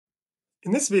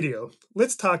In this video,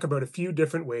 let's talk about a few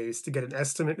different ways to get an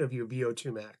estimate of your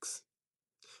VO2 max.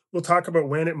 We'll talk about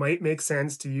when it might make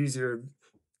sense to use your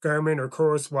Garmin or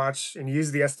Coros watch and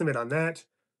use the estimate on that.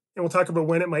 And we'll talk about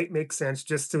when it might make sense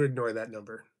just to ignore that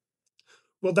number.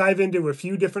 We'll dive into a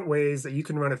few different ways that you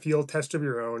can run a field test of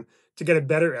your own to get a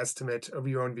better estimate of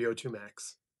your own VO2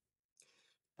 max.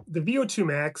 The VO2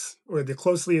 max, or the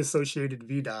closely associated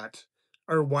VDOT,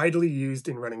 are widely used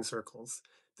in running circles.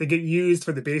 They get used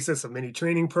for the basis of many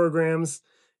training programs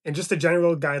and just a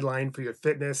general guideline for your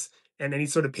fitness and any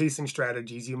sort of pacing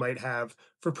strategies you might have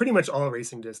for pretty much all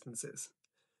racing distances.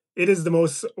 It is the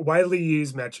most widely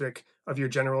used metric of your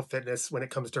general fitness when it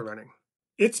comes to running.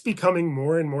 It's becoming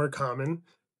more and more common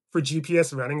for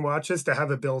GPS running watches to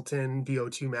have a built in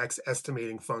VO2 max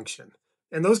estimating function.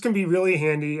 And those can be really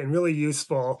handy and really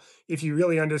useful if you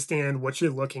really understand what you're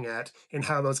looking at and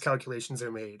how those calculations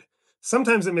are made.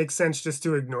 Sometimes it makes sense just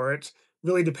to ignore it,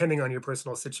 really depending on your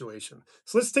personal situation.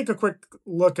 So let's take a quick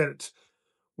look at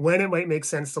when it might make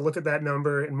sense to look at that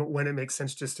number and when it makes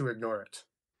sense just to ignore it.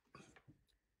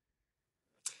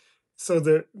 So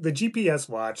the GPS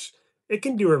watch, it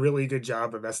can do a really good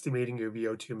job of estimating your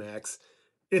VO2 max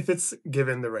if it's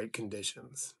given the right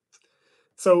conditions.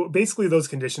 So basically those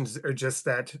conditions are just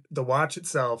that the watch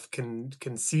itself can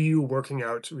see you working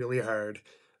out really hard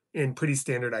in pretty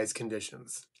standardized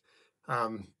conditions.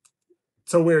 Um,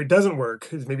 so where it doesn't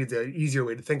work is maybe the easier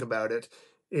way to think about it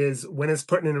is when it's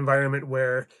put in an environment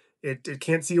where it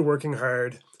can't see you working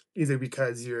hard, either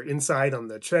because you're inside on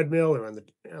the treadmill or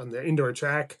on the indoor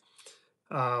track,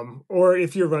 or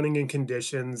if you're running in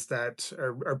conditions that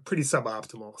are pretty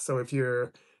suboptimal. So if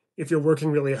you're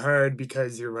working really hard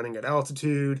because you're running at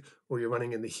altitude, or you're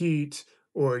running in the heat,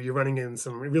 or you're running in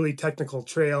some really technical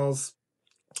trails,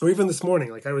 or even this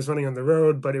morning, like I was running on the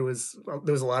road, but there was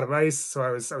a lot of ice, so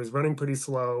I was running pretty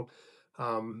slow,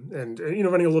 and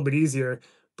running a little bit easier.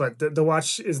 But the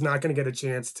watch is not going to get a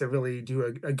chance to really do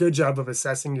a good job of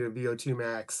assessing your VO2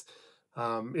 max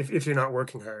if you're not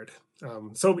working hard.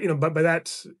 But by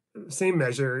that same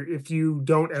measure, if you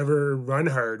don't ever run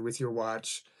hard with your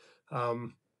watch,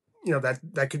 um,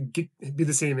 that could be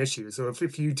the same issue. So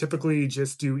if you typically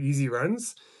just do easy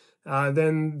runs,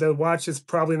 then the watch is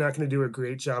probably not going to do a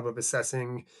great job of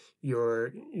assessing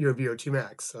your VO2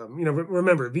 max.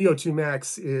 Remember, VO2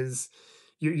 max is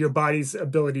your body's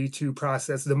ability to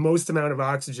process the most amount of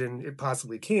oxygen it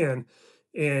possibly can.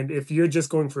 And if you're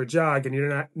just going for a jog and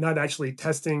you're not actually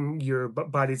testing your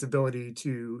body's ability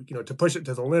to push it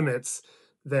to the limits,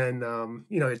 then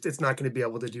it's not going to be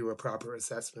able to do a proper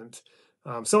assessment.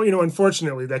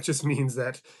 Unfortunately, that just means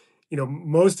that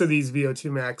most of these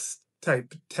VO2 max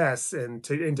type tests and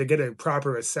to get a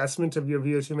proper assessment of your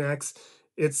VO2 max,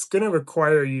 it's going to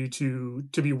require you to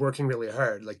be working really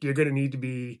hard. Like you're going to need to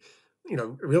be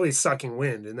really sucking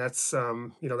wind, and that's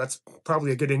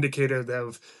probably a good indicator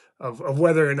of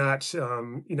whether or not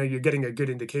you're getting a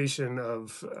good indication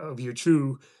of your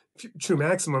true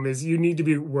maximum. Is you need to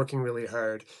be working really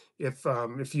hard.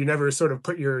 If you never sort of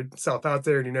put yourself out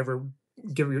there and you never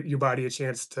give your body a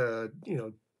chance to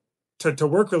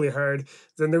work really hard,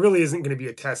 then there really isn't going to be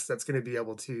a test that's going to be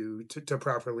able to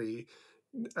properly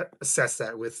assess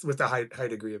that with a high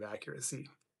degree of accuracy.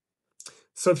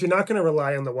 So if you're not going to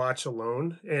rely on the watch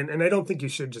alone, and I don't think you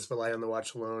should just rely on the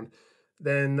watch alone,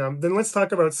 then let's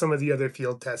talk about some of the other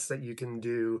field tests that you can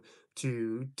do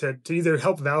to either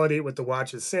help validate what the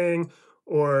watch is saying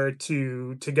or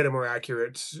to get a more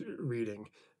accurate reading.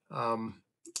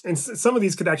 And some of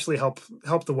these could actually help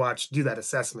the watch do that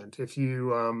assessment. If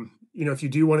you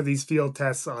do one of these field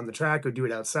tests on the track or do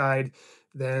it outside,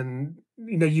 then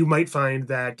you might find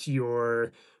that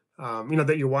your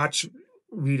watch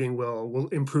reading will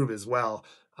improve as well.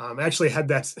 I actually had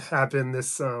that happen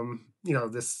this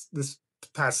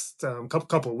past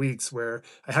couple of weeks, where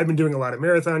I had been doing a lot of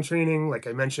marathon training. Like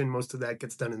I mentioned, most of that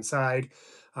gets done inside.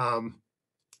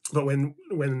 But when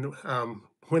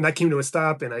that came to a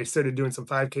stop and I started doing some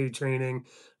 5K training,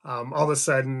 all of a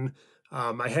sudden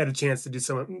I had a chance to do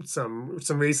some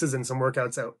races and some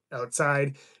workouts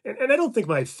outside, and I don't think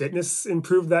my fitness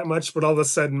improved that much, but all of a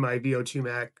sudden my VO2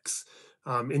 max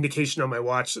indication on my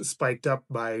watch spiked up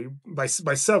by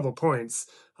several points.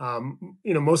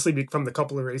 Mostly from the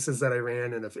couple of races that I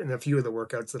ran and a few of the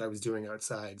workouts that I was doing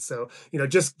outside. So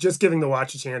just giving the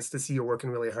watch a chance to see you're working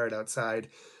really hard outside.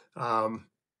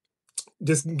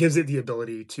 Just gives it the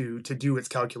ability to do its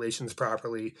calculations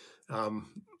properly.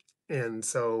 And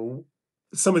so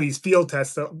some of these field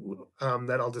tests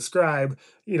that I'll describe,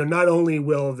 not only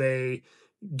will they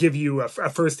give you a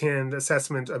firsthand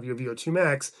assessment of your VO2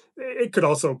 max. It could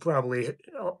also probably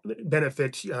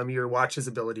benefit your watch's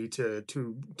ability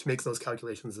to make those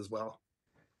calculations as well.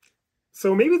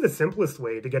 So maybe the simplest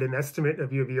way to get an estimate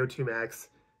of your VO2 max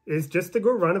is just to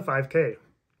go run a 5K.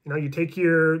 You take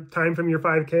your time from your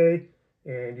 5K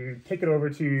and you take it over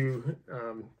to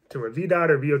a VDOT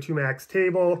or VO2 max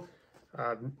table,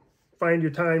 find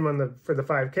your time for the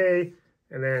 5K,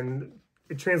 and then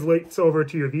it translates over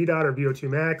to your VDOT or VO2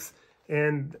 max,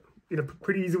 and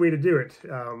pretty easy way to do it.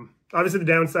 Obviously, the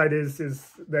downside is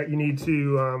that you need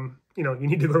to you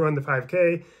need to go run the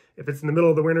 5K. If it's in the middle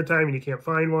of the winter time and you can't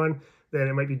find one, then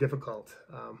it might be difficult.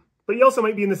 But you also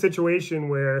might be in the situation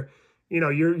where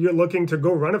you're looking to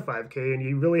go run a 5K and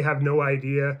you really have no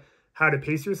idea how to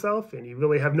pace yourself, and you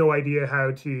really have no idea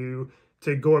how to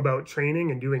go about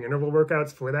training and doing interval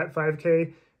workouts for that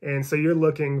 5K. And so you're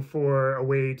looking for a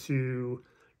way to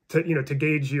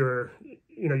gauge your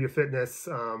fitness,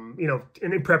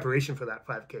 in preparation for that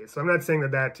 5K. So I'm not saying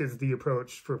that is the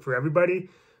approach for everybody,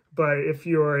 but if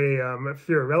you're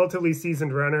a relatively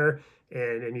seasoned runner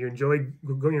and you enjoy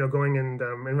going and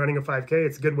running a 5K,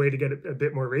 it's a good way to get a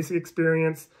bit more racing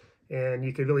experience, and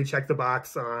you could really check the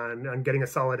box on getting a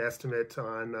solid estimate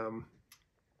on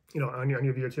your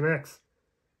VO2 max.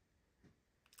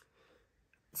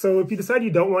 So if you decide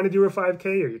you don't want to do a 5K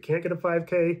or you can't get a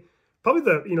 5K, probably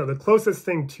the closest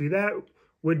thing to that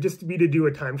would just be to do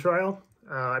a time trial.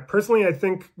 Personally, I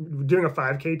think doing a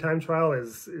 5K time trial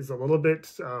is a little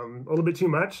bit too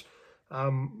much.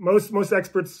 Most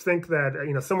experts think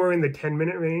that somewhere in the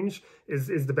 10-minute range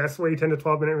is the best way. 10 to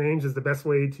 12-minute range is the best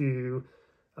way to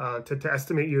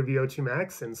estimate your VO2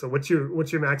 max. And so what's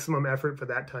your maximum effort for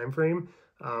that time frame,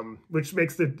 which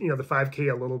makes the 5K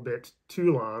a little bit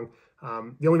too long.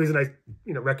 The only reason I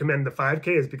recommend the 5K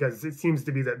is because it seems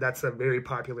to be that's a very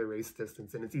popular race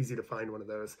distance and it's easy to find one of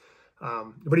those.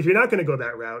 But if you're not going to go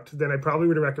that route, then I probably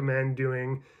would recommend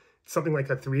doing something like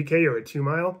a 3K or a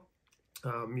 2-mile.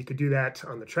 You could do that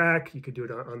on the track. You could do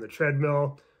it on the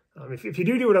treadmill. If you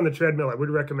do it on the treadmill, I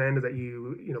would recommend that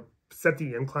you set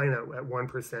the incline at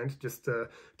 1% just to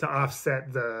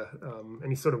offset the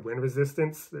any sort of wind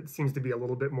resistance that seems to be a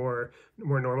little bit more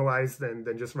normalized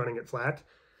than just running it flat.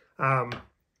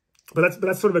 But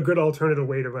that's sort of a good alternative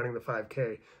way to running the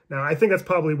 5K. Now, I think that's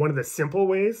probably one of the simple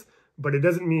ways, but it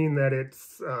doesn't mean that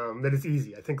it's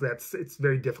easy. I think it's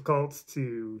very difficult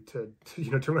to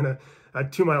run a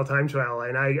 2-mile time trial,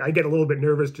 and I get a little bit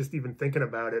nervous just even thinking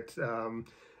about it.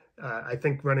 I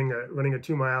think running a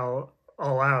 2-mile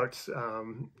all out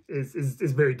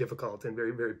is very difficult and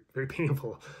very, very, very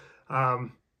painful.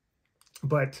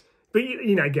 But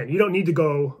again, you don't need to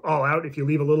go all out. If you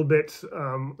leave a little bit,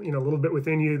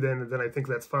 within you, then I think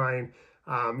that's fine.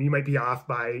 You might be off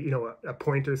by, a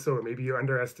point or so, or maybe you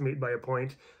underestimate by a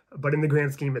point. But in the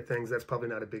grand scheme of things, that's probably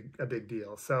not a big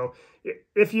deal. So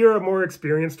if you're a more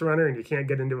experienced runner and you can't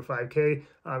get into a 5K,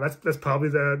 that's probably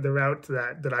the route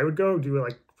that I would go. Do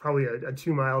probably a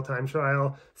 2-mile time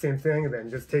trial, same thing, and then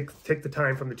just take the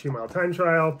time from the 2-mile time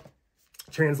trial,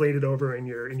 translate it over in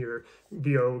your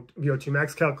VO2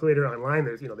 Max calculator online.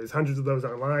 There's hundreds of those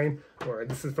online, or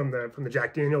this is from the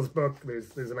Jack Daniels book.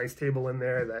 There's a nice table in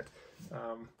there that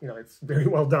it's very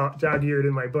well dog-eared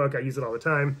in my book. I use it all the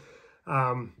time.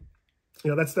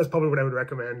 That's probably what I would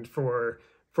recommend for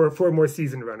more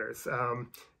seasoned runners.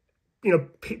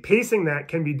 Pacing that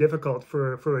can be difficult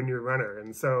for a new runner,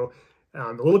 and so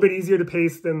a little bit easier to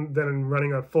pace than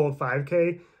running a full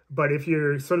 5K. But if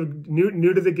you're sort of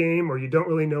new to the game, or you don't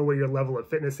really know where your level of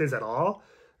fitness is at all,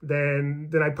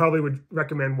 then I probably would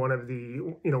recommend one of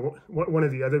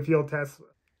the other field tests.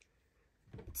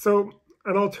 So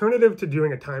an alternative to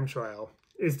doing a time trial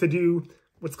is to do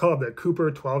what's called the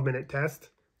Cooper 12-minute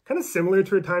test. Kind of similar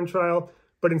to a time trial,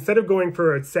 but instead of going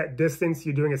for a set distance,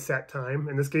 you're doing a set time.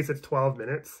 In this case, it's 12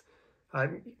 minutes.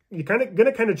 You're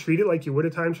gonna treat it like you would a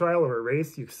time trial or a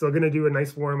race. You're still gonna do a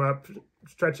nice warm up,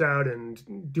 stretch out,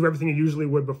 and do everything you usually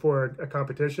would before a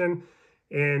competition.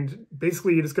 And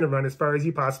basically, you're just gonna run as far as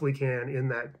you possibly can in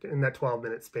that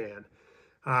 12-minute span.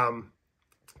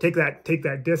 Take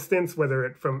that distance, whether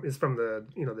it is from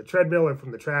the treadmill or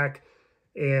from the track,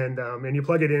 and you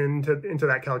plug it into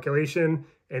that calculation,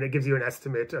 and it gives you an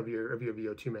estimate of your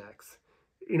VO2 max.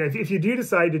 If you do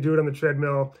decide to do it on the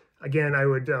treadmill, again, I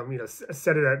would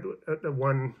set it at a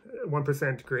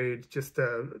 1% grade, just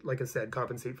to, like I said,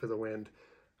 compensate for the wind.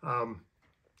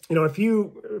 A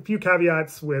few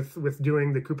caveats with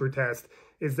doing the Cooper test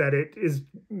is that it is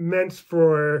meant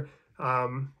for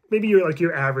maybe you're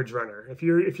your average runner. If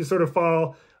you sort of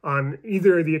fall on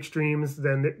either of the extremes,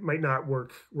 then it might not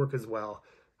work as well.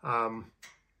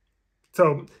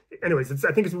 So anyways,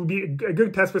 I think it would be a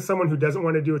good test for someone who doesn't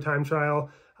want to do a time trial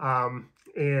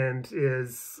and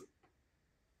is,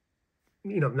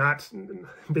 not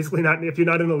basically not, if you're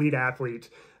not an elite athlete,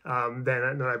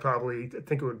 then I probably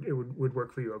think it would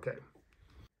work for you okay.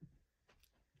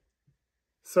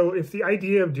 So if the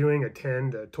idea of doing a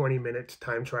 10 to 20 minute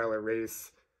time trial or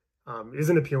race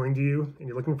isn't appealing to you and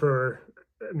you're looking for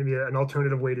maybe an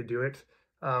alternative way to do it,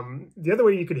 the other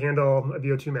way you could handle a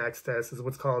VO2 max test is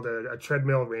what's called a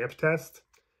treadmill ramp test.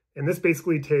 And this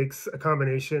basically takes a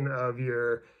combination of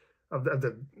the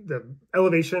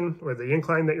elevation or the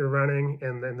incline that you're running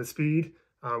and then the speed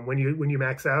when you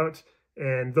max out,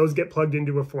 and those get plugged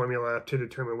into a formula to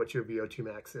determine what your VO2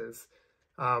 max is.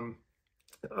 Kind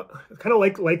of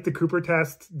like the Cooper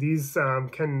test, these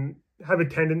can have a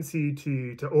tendency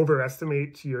to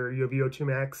overestimate your VO2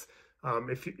 max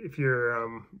if you're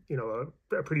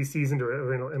a pretty seasoned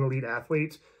or an elite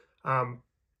athlete.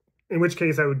 In which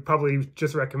case, I would probably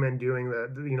just recommend doing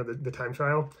the time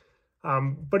trial.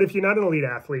 But if you're not an elite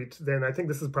athlete, then I think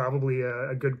this is probably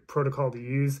a good protocol to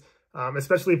use,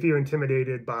 especially if you're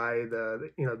intimidated by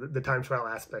the time trial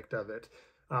aspect of it.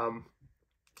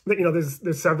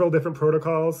 There's several different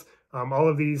protocols. All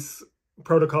of these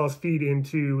protocols feed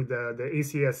into the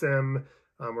ACSM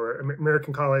or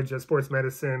American College of Sports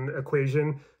Medicine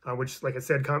equation, which, like I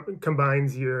said,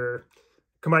 combines the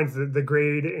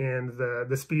grade and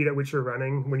the speed at which you're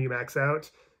running when you max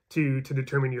out to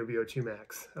determine your VO2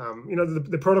 max.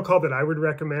 The protocol that I would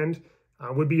recommend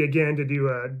would be, again, to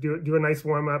do a nice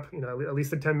warm up, at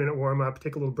least a 10-minute warm up,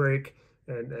 take a little break,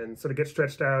 and sort of get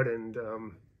stretched out and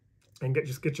get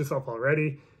yourself all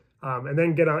ready, and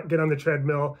then get on the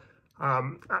treadmill.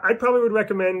 I probably would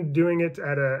recommend doing it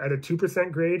at a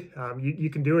 2% grade. You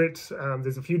can do it.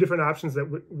 There's a few different options that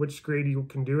which grade you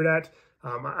can do it at.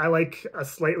 I like a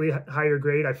slightly higher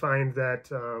grade. I find that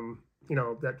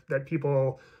that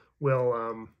people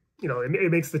will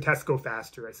it makes the test go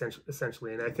faster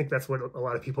essentially, and I think that's what a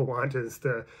lot of people want, is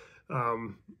to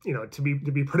to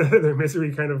be put out of their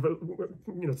misery kind of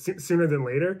sooner than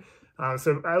later.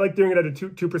 So I like doing it at a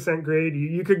 2% grade.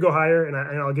 You could go higher, and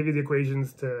I'll give you the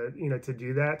equations to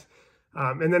do that,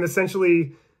 and then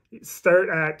essentially start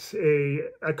at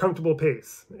a comfortable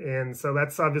pace. And so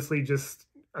that's obviously just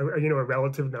a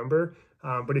relative number.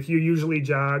 But if you usually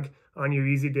jog on your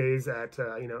easy days at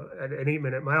an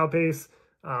 8-minute mile pace,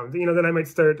 then I might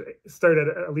start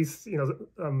at least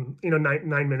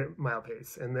 9-minute mile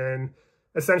pace, and then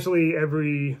essentially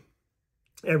every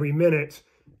minute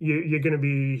you're going to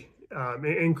be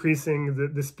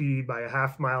increasing the speed by a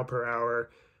half mile per hour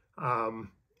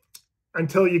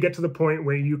until you get to the point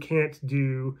where you can't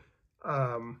do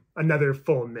another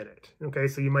full minute. Okay,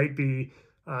 so you might be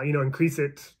increase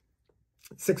it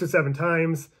 6 or 7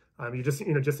 times. You're just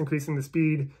increasing the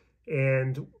speed,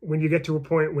 and when you get to a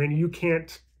point when you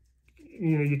can't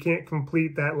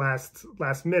complete that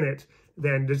last minute,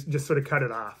 then just sort of cut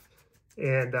it off,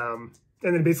 and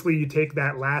then basically you take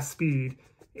that last speed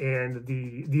and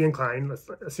the incline,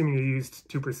 assuming you used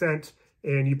 2%,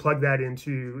 and you plug that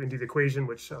into the equation,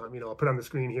 which I'll put on the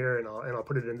screen here, and I'll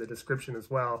put it in the description as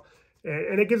well,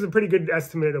 and it gives a pretty good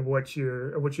estimate of what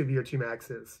your VO2 max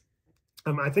is.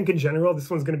 I think in general this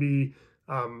one's going to be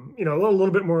a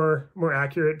little bit more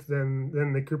accurate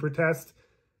than the Cooper test,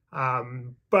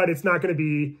 but it's not going to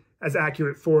be as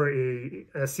accurate for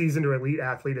a seasoned or elite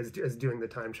athlete as doing the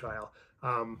time trial.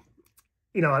 I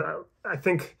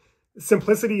think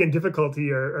simplicity and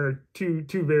difficulty are two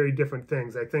very different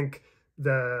things. I think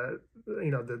the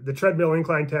treadmill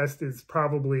incline test is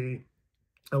probably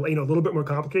a little bit more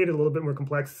complicated, a little bit more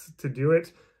complex to do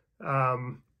it,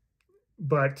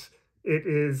 but it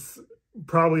is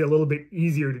probably a little bit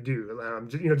easier to do.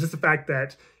 Just the fact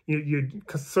that you're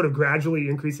sort of gradually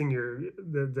increasing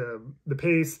the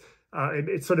pace,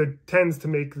 it sort of tends to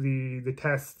make the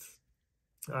tests,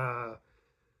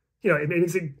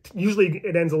 usually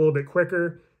it ends a little bit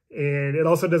quicker, and it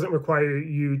also doesn't require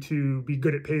you to be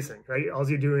good at pacing, right? All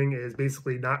you're doing is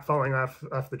basically not falling off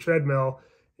the treadmill,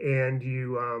 and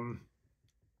you're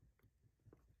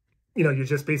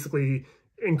just basically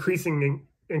increasing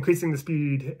the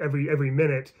speed every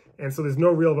minute, and so there's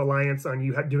no real reliance on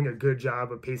you doing a good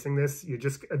job of pacing this.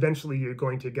 Eventually you're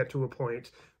going to get to a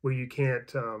point where you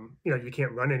can't you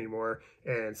can't run anymore,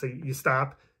 and so you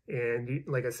stop, and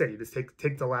like I said, you just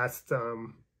take the last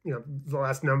the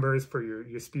last numbers for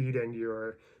your speed and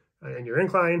your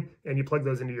incline, and you plug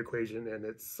those into your equation, and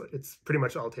it's pretty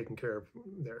much all taken care of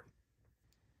there.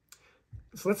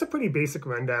 So that's a pretty basic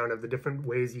rundown of the different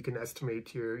ways you can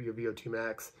estimate your VO2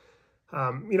 max.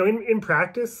 In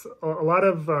practice, a lot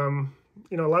of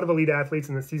you know, a lot of elite athletes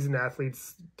and the seasoned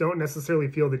athletes don't necessarily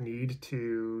feel the need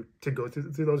to go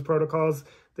through those protocols.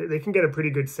 They can get a pretty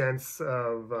good sense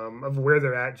of where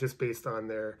they're at just based on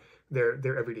their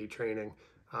everyday training.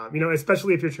 You know,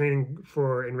 especially if you're training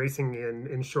for and racing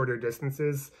in shorter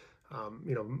distances.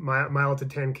 You know, mile to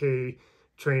 10K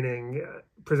training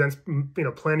presents, you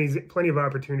know, plenty of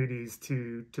opportunities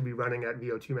to be running at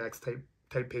VO2Max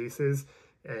type paces,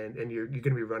 and you're going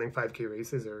to be running 5K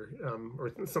races or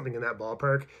something in that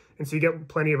ballpark, and so you get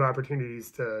plenty of opportunities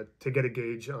to get a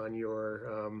gauge on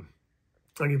your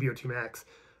VO2Max.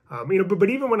 You know, but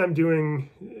even when I'm doing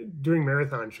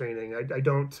marathon training, I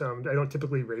don't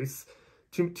typically race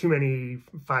too many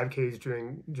 5Ks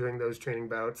during those training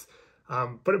bouts.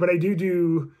 But I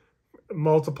do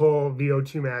multiple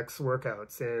VO2Max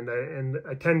workouts, and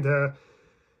I tend to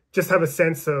just have a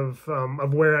sense of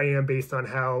where I am based on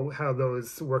how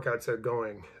those workouts are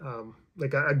going.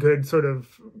 Like a good sort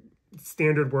of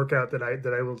standard workout that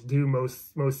I will do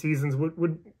most seasons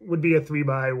would be a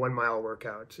 3x1 mile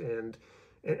workout, and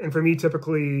for me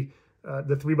typically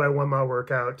the 3x1 mile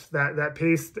workout, that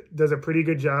pace does a pretty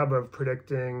good job of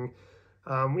predicting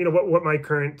you know, what my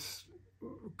current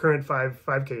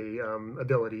 5K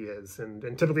ability is, and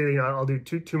typically, you know, I'll do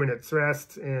two minutes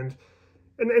rest, and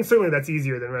certainly that's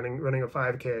easier than running a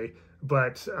 5K.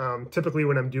 But typically,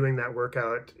 when I'm doing that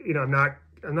workout, you know,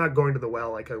 I'm not going to the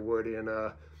well like I would in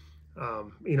a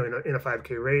you know, in a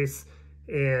 5K race,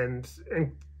 and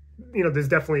you know, there's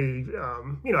definitely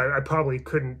you know, I probably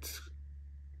couldn't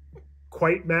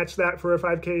quite match that for a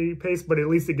 5K pace, but at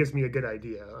least it gives me a good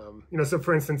idea. You know, so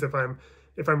for instance, if I'm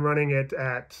running it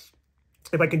at,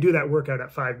 if I can do that workout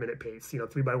at 5-minute pace, you know,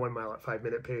 3x1 mile at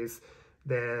 5-minute pace,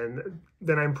 then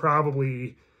I'm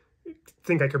probably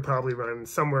think I could probably run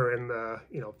somewhere in the,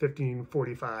 you know,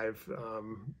 15:45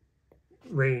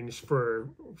 range for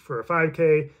a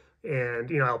 5K, and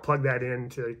you know, I'll plug that in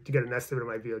to get an estimate of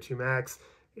my VO2Max,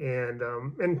 and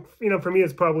you know, for me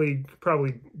it's probably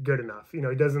good enough. You know,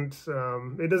 it doesn't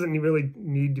really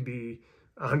need to be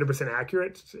 100%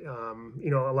 accurate.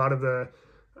 You know, a lot of the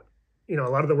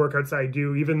workouts I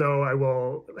do, even though I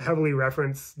will heavily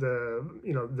reference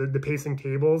the pacing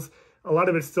tables, a lot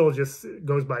of it still just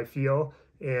goes by feel.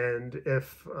 And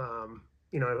if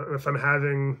you know, if I'm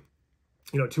having,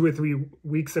 you know, 2 or 3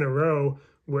 weeks in a row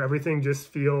where everything just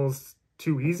feels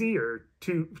too easy or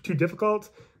too difficult,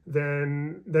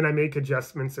 then I make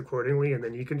adjustments accordingly, and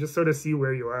then you can just sort of see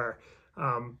where you are.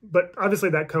 But obviously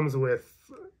that comes with,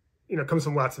 you know, comes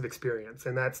from lots of experience,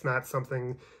 and that's not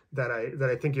something that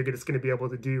I think you're just going to be able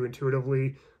to do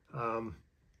intuitively. You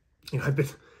know,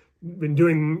 I've been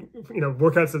doing, you know,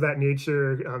 workouts of that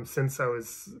nature since I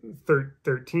was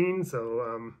 13,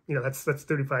 so you know, that's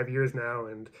 35 years now,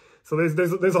 and so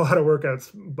there's a lot of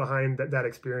workouts behind that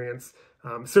experience.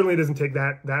 Certainly it doesn't take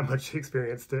that much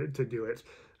experience to do it,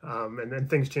 and then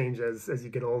things change as you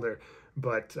get older,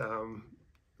 but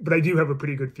I do have a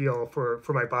pretty good feel for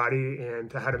my body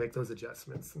and to how to make those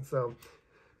adjustments. And so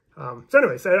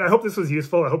anyways, I hope this was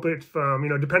useful. I hope it, you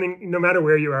know, no matter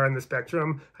where you are on the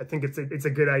spectrum, I think it's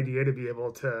a good idea to be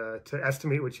able to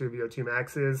estimate what your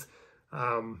VO2Max is.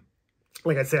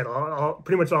 Like I said,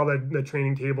 pretty much all the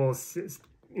training tables,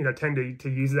 you know, tend to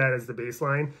use that as the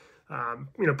baseline.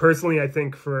 You know, personally, I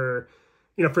think for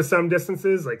some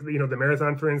distances, like, you know, the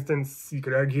marathon, for instance, you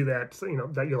could argue that, you know,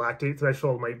 that your lactate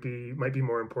threshold might be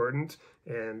more important,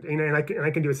 and you know, and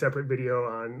I can do a separate video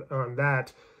on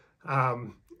that.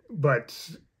 But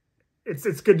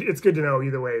it's good to know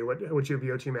either way what your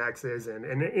VO2Max is,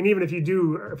 and even if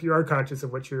you are conscious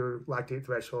of what your lactate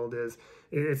threshold is,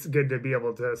 it's good to be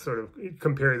able to sort of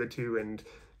compare the two and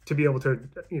to be able to,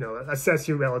 you know, assess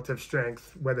your relative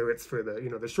strength, whether it's for the, you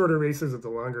know, the shorter races or the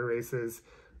longer races.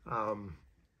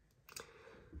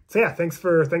 So yeah, thanks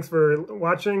for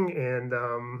watching, and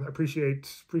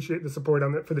appreciate the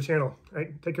support for the channel. All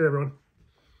right, take care, everyone.